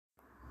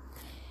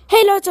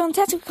Hey Leute und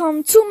herzlich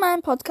willkommen zu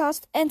meinem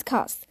Podcast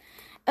Endcast.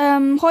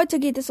 Heute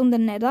geht es um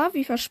den Nether,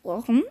 wie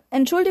versprochen.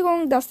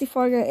 Entschuldigung, dass die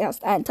Folge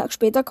erst einen Tag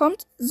später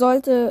kommt.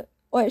 Sollte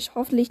euch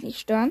hoffentlich nicht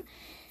stören,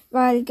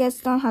 weil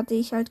gestern hatte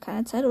ich halt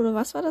keine Zeit. Oder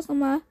was war das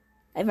nochmal?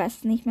 Ich weiß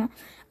es nicht mehr.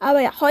 Aber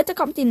ja, heute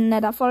kommt die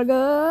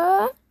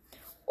Nether-Folge.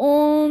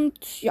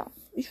 Und ja,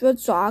 ich würde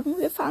sagen,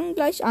 wir fangen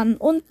gleich an.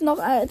 Und noch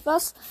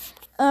etwas,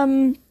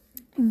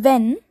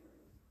 wenn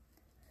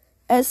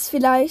es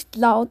vielleicht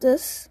laut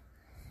ist.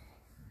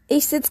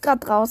 Ich sitze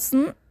gerade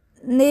draußen,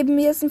 neben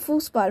mir ist ein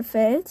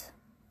Fußballfeld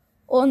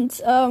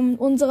und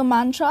unsere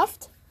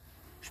Mannschaft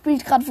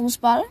spielt gerade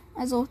Fußball.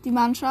 Also die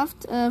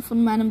Mannschaft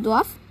von meinem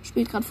Dorf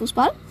spielt gerade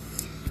Fußball.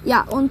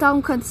 Ja, und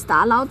darum könnte es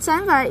da laut sein,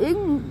 weil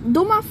irgendein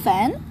dummer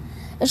Fan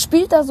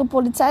spielt da so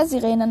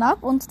Polizeisirenen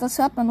ab und das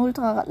hört man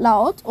ultra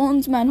laut.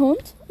 Und mein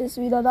Hund ist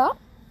wieder da.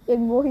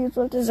 Irgendwo hier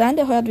sollte er sein,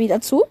 der hört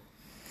wieder zu.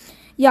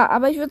 Ja,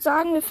 aber ich würde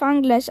sagen, wir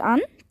fangen gleich an.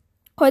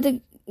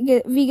 Heute,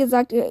 wie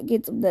gesagt,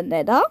 geht es um den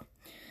Nether.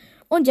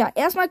 Und ja,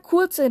 erstmal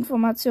kurze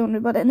Informationen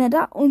über den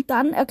Nether und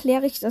dann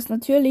erkläre ich das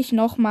natürlich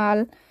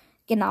nochmal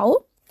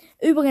genau.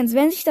 Übrigens,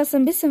 wenn sich das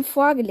ein bisschen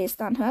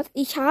vorgelesen anhört,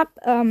 ich habe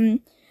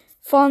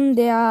von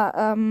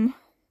der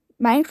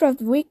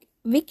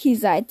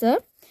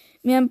Minecraft-Wiki-Seite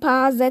mir ein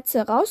paar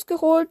Sätze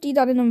rausgeholt, die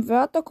dann in einem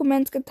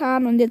Word-Dokument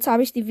getan und jetzt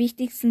habe ich die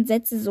wichtigsten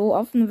Sätze so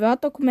auf einem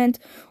Word-Dokument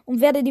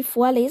und werde die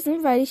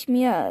vorlesen, weil ich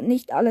mir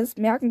nicht alles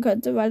merken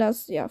könnte, weil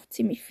das ja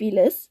ziemlich viel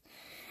ist.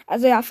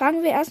 Also ja,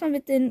 fangen wir erstmal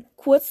mit den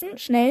kurzen,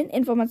 schnellen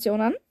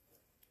Informationen an.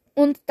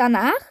 Und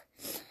danach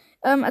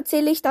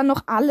erzähle ich dann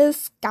noch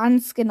alles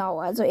ganz genau.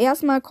 Also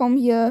erstmal kommen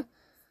hier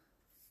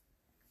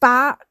ein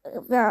paar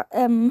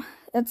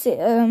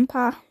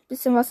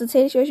bisschen was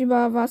erzähle ich euch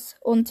über was.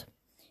 Und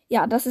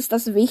ja, das ist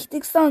das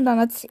Wichtigste und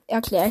dann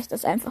erkläre ich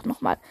das einfach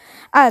nochmal.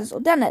 Also,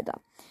 der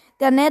Nether.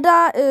 Der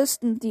Nether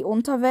ist die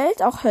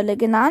Unterwelt, auch Hölle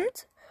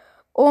genannt.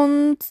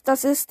 Und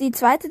das ist die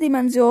zweite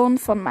Dimension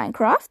von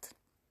Minecraft.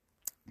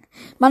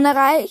 Man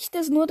erreicht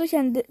es nur durch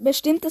ein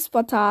bestimmtes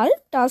Portal,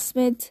 das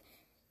mit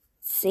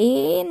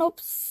 10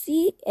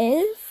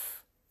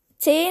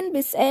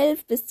 bis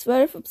 11 bis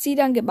 12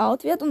 Obsidian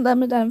gebaut wird und dann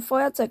mit einem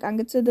Feuerzeug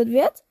angezündet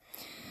wird.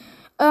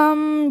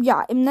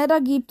 Ja, im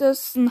Nether gibt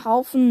es einen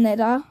Haufen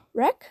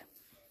Netherrack.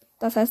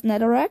 Das heißt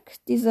Netherrack.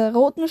 Diese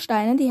roten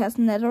Steine, die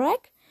heißen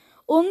Netherrack.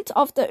 Und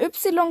auf der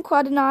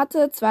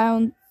Y-Koordinate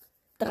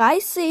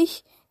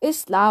 32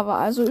 ist Lava,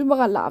 also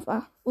überall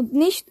Lava. Und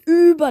nicht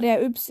über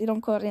der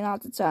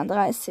Y-Koordinate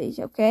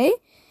 32, okay?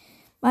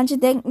 Manche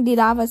denken, die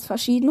Lava ist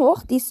verschieden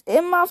hoch. Die ist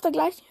immer auf der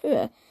gleichen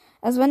Höhe.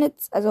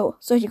 Also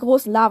solche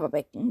großen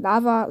Lavabecken.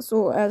 Lava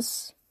so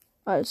als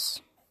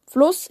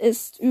Fluss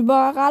ist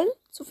überall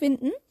zu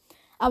finden.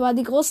 Aber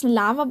die großen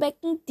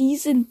Lavabecken, die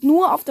sind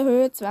nur auf der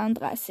Höhe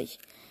 32.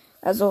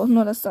 Also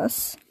nur, dass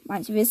das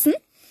manche wissen.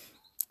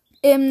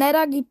 Im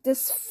Nether gibt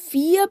es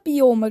 4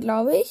 Biome,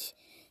 glaube ich.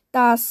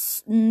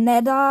 Das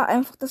Nether,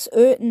 einfach das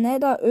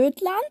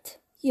Nether-Ödland.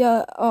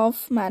 Hier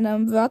auf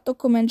meinem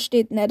Word-Dokument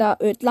steht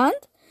Nether-Ödland.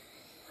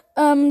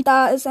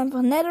 Da ist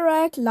einfach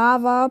Netherrack,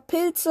 Lava,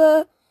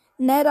 Pilze,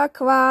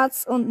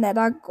 Nether-Quarz und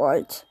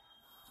Nether-Gold.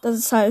 Das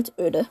ist halt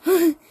öde.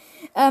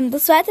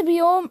 Das zweite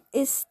Biom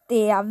ist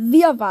der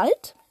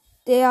Wirrwald.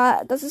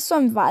 Das ist so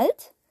ein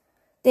Wald,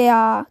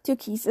 der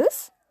türkis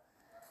ist.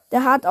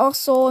 Der hat auch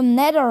so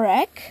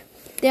Netherrack,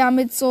 der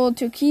mit so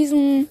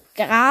türkisen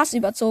Gras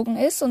überzogen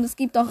ist. Und es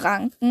gibt auch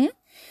Ranken.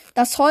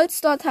 Das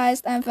Holz dort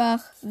heißt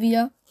einfach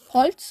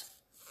Wirrholz.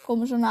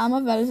 Komischer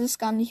Name, weil es ist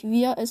gar nicht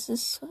wir, es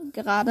ist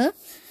gerade.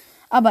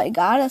 Aber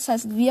egal, das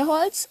heißt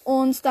Wirrholz.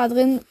 Und da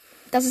drin,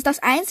 das ist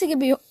das einzige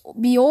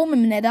Biom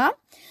im Nether,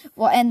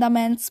 wo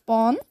Endermen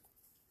spawnen.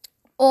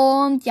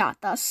 Und ja,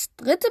 das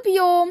dritte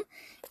Biom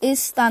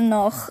ist dann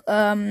noch,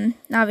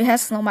 wie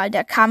heißt es nochmal,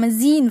 der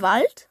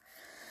Karmesinwald.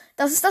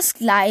 Das ist das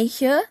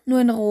gleiche,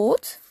 nur in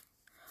Rot.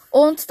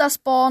 Und da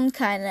spawnen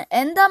keine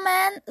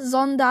Enderman,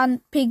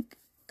 sondern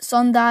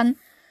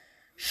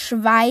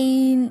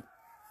Schwein.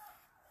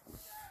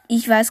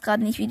 Ich weiß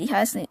gerade nicht, wie die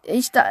heißen.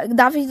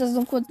 Darf ich das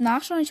so kurz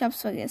nachschauen? Ich habe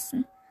es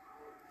vergessen.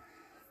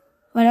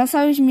 Weil das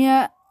habe ich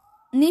mir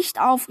nicht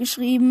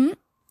aufgeschrieben.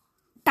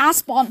 Da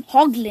spawnen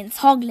Hoglins,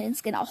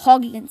 genau.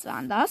 Hoglins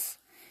waren das.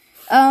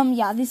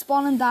 Ja, die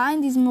spawnen da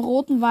in diesem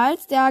roten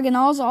Wald, der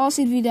genauso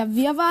aussieht wie der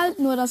Wirrwald,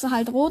 nur dass er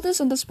halt rot ist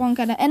und das spawnen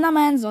keine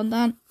Enderman,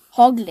 sondern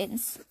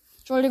Hoglins.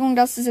 Entschuldigung,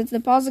 dass es jetzt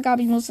eine Pause gab.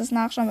 Ich muss das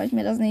nachschauen, weil ich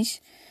mir das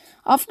nicht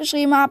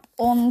aufgeschrieben habe.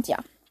 Und ja.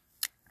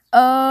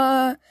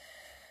 Nein,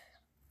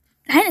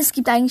 es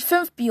gibt eigentlich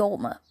 5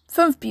 Biome.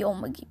 5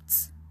 Biome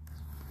gibt's.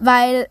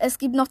 Weil es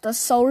gibt noch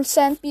das Soul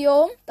Sand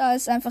Biom. Da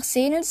ist einfach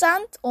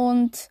Seelensand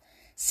und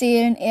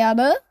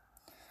Seelenerde.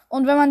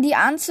 Und wenn man die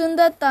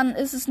anzündet, dann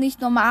ist es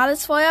nicht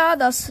normales Feuer,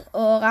 das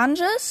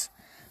oranges,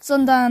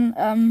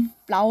 sondern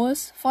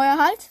blaues Feuer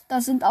halt.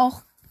 Da sind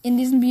auch, in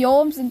diesem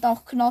Biom sind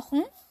auch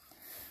Knochen.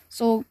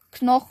 So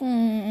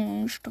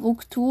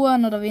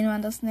Knochenstrukturen oder wie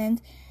man das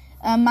nennt.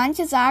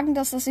 Manche sagen,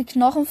 dass das die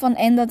Knochen von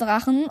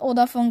Enderdrachen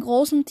oder von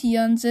großen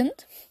Tieren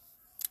sind.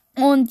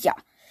 Und ja,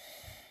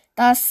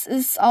 Das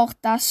ist auch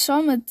das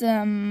schon mit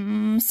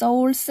dem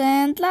Soul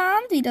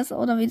Sandland, wie das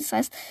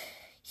heißt.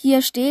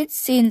 Hier steht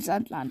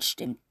Seelensandland,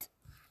 stimmt.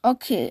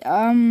 Okay,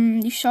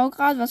 ich schaue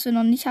gerade, was wir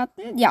noch nicht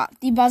hatten. Ja,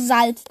 die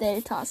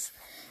Basaltdeltas.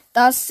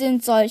 Das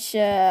sind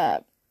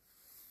solche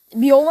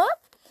Biome,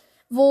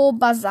 wo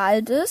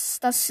Basalt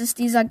ist. Das ist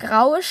dieser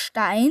graue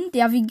Stein,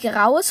 der wie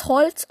graues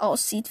Holz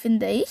aussieht,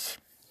 finde ich.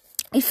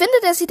 Ich finde,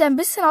 der sieht ein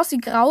bisschen aus wie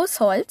graues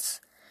Holz.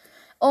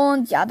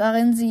 Und ja,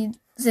 darin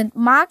sind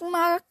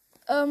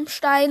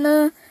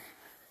Magma-Steine.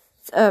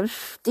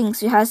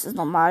 Wie heißt es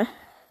nochmal?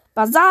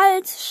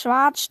 Basalt,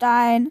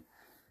 Schwarzstein,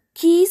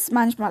 Kies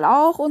manchmal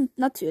auch und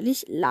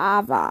natürlich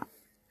Lava.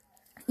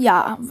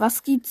 Ja,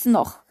 was gibt's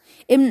noch?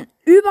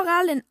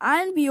 Überall in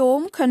allen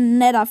Biomen können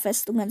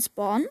Nether-Festungen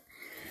spawnen.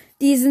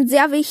 Die sind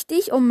sehr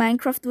wichtig, um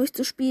Minecraft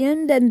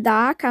durchzuspielen, denn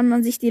da kann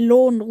man sich die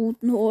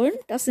Lohnrouten holen.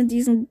 Das sind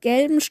diese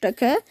gelben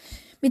Stöcke,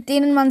 mit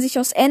denen man sich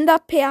aus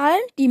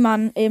Enderperlen, die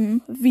man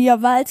im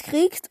Wirrwald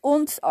kriegt,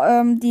 und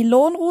die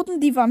Lohnrouten,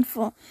 die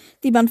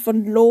man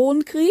von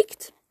Lohn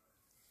kriegt.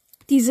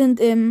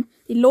 Die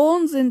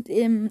Lohn sind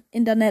in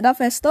der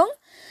Nether-Festung.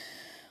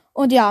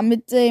 Und ja,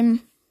 mit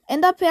dem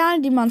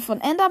Enderperlen, die man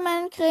von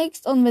Enderman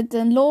kriegt, und mit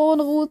den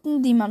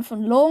Lohnrouten, die man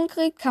von Lohn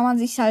kriegt, kann man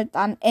sich halt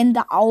dann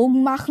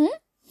Enderaugen machen.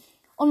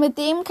 Und mit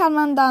dem kann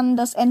man dann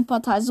das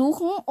Endportal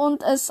suchen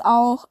und es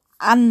auch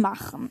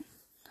anmachen.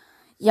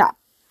 Ja,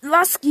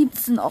 was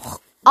gibt's noch?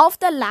 Auf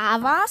der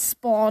Lava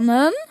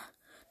spawnen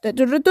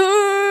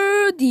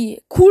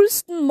die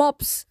coolsten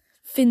Mobs,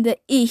 finde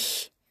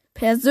ich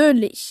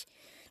persönlich.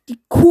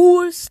 Die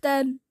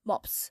coolsten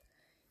Mobs.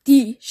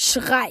 Die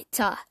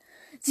Schreiter.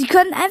 Sie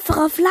können einfach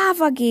auf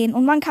Lava gehen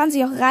und man kann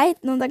sie auch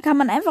reiten und dann kann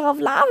man einfach auf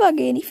Lava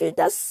gehen. Ich finde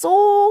das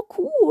so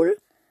cool.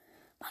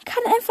 Man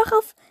kann einfach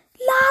auf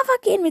Lava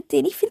gehen mit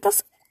denen. Ich finde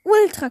das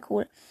ultra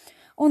cool.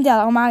 Und ja,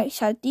 darum mag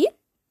ich halt die.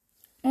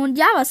 Und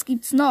ja, was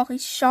gibt's noch?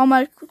 Ich schaue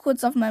mal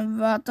kurz auf mein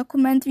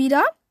Word-Dokument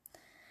wieder,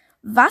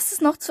 was es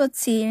noch zu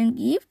erzählen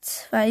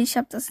gibt, weil ich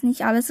habe das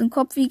nicht alles im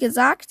Kopf, wie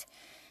gesagt.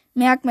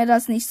 Merk mir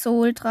das nicht so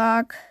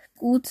ultra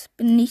gut,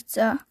 bin nicht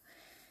sehr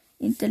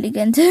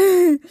intelligent.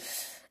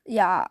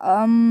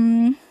 Ja,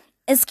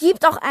 es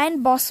gibt auch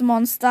ein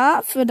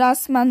Bossmonster, für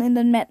das man in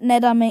den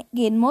Nether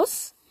gehen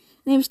muss,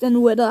 nämlich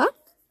den Wither.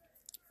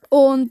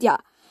 Und ja,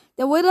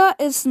 der Wither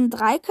ist ein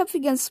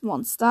 3-köpfiges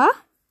Monster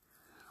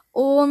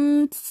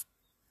und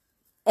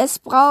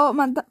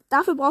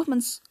dafür braucht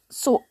man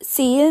so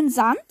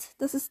Seelensand.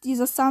 Das ist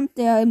dieser Sand,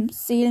 der im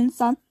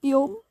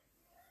Seelensandbiom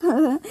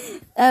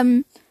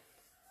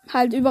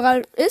halt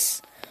überall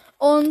ist.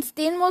 Und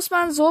den muss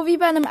man so wie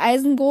bei einem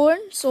Eisengolem,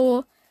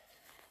 so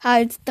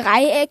halt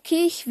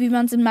dreieckig, wie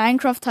man es in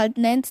Minecraft halt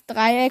nennt,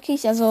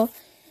 dreieckig, also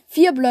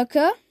 4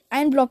 Blöcke,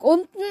 ein Block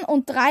unten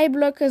und 3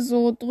 Blöcke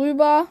so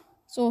drüber,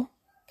 so,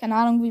 keine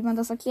Ahnung, wie man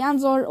das erklären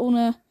soll,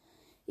 ohne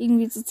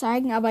irgendwie zu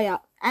zeigen, aber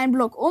ja, ein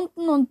Block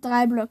unten und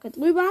 3 Blöcke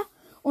drüber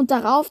und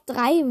darauf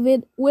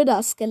 3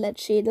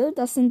 Wither-Skelettschädel.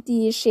 Das sind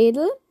die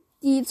Schädel,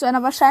 die zu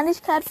einer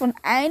Wahrscheinlichkeit von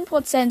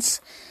 1%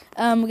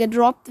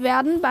 gedroppt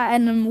werden bei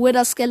einem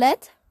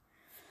Wither-Skelett.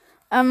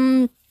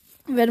 Wenn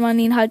man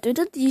ihn halt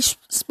tötet. Die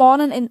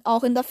spawnen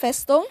auch in der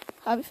Festung.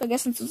 Habe ich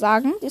vergessen zu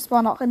sagen. Die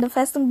spawnen auch in der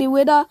Festung, die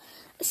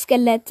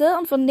Wither-Skelette.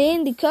 Und von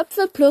denen die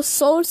Köpfe plus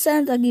Soul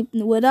Sand ergibt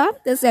ein Wither.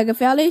 Der ist sehr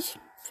gefährlich,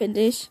 finde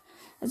ich.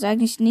 Also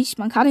eigentlich nicht.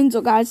 Man kann ihn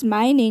sogar als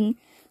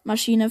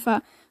Mining-Maschine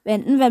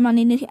verwenden, wenn man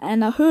ihn in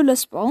einer Höhle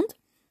spawnt.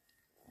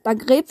 Da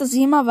gräbt er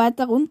sich immer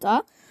weiter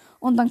runter.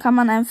 Und dann kann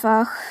man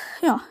einfach,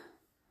 ja,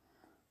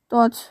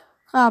 dort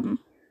graben.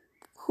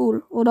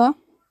 Cool, oder?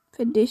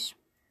 Finde ich.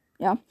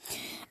 Ja.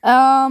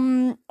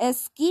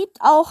 Es gibt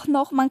auch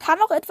noch, man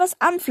kann auch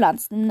etwas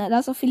anpflanzen,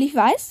 Nether, so viel ich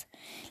weiß.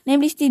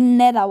 Nämlich die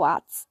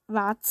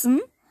Netherwarzen.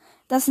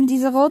 Das sind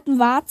diese roten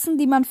Warzen,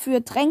 die man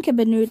für Tränke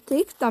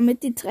benötigt,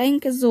 damit die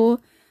Tränke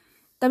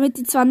damit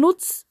die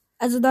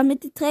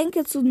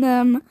Tränke zu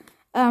einem,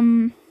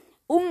 wie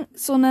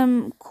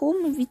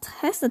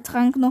heißt der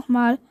Trank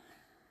nochmal?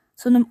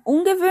 Zu einem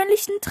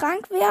ungewöhnlichen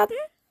Trank werden.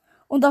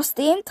 Und aus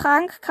dem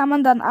Trank kann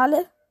man dann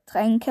alle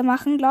Tränke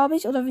machen, glaube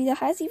ich, oder wie der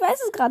heißt. Ich weiß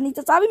es gerade nicht.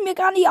 Das habe ich mir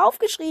gar nicht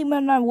aufgeschrieben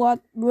in meinem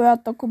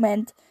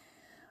Word-Dokument.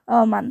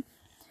 Oh Mann.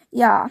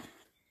 Ja.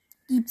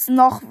 Gibt's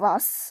noch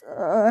was?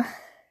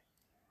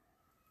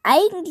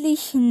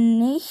 Eigentlich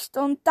nicht.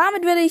 Und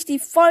damit würde ich die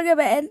Folge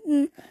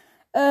beenden.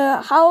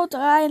 Haut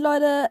rein,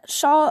 Leute.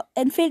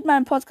 Empfehlt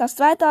meinen Podcast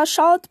weiter.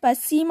 Schaut bei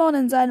Simon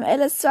in seinem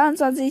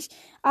LS22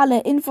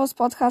 alle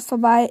Infos-Podcast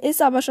vorbei.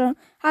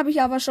 Habe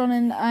ich aber schon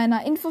in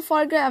einer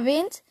Infofolge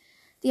erwähnt.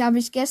 Die habe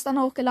ich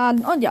gestern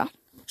hochgeladen. Und ja,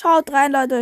 schaut rein, Leute.